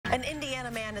An Indiana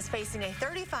man is facing a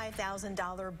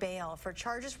 $35,000 bail for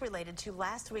charges related to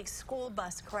last week's school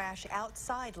bus crash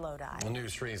outside Lodi.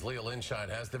 News 3's Leah Linscheid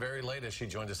has the very latest. She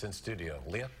joined us in studio.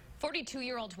 Leah?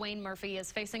 42-year-old Wayne Murphy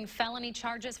is facing felony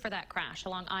charges for that crash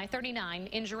along I-39,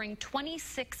 injuring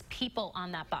 26 people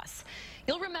on that bus.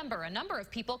 You'll remember a number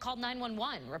of people called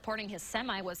 911, reporting his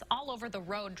semi was all over the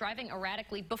road, driving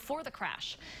erratically before the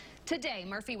crash. Today,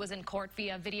 Murphy was in court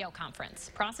via video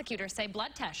conference. Prosecutors say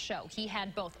blood tests show he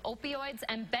had both opioids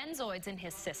and benzoids in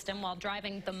his system while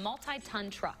driving the multi-ton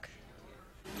truck.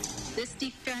 This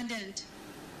defendant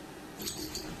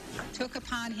took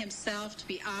upon himself to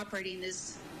be operating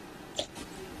this,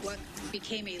 what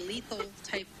became a lethal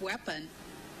type weapon,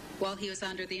 while he was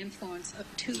under the influence of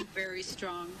two very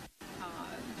strong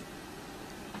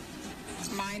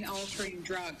mind-altering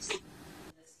drugs.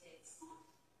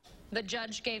 The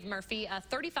judge gave Murphy a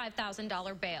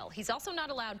 $35,000 bail. He's also not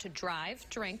allowed to drive,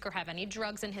 drink, or have any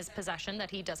drugs in his possession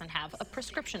that he doesn't have a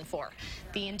prescription for.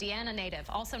 The Indiana native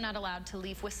also not allowed to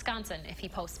leave Wisconsin if he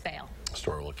posts bail. The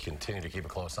story will continue to keep a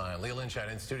close eye on. Leah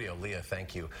Linscheid in studio. Leah,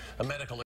 thank you. A medical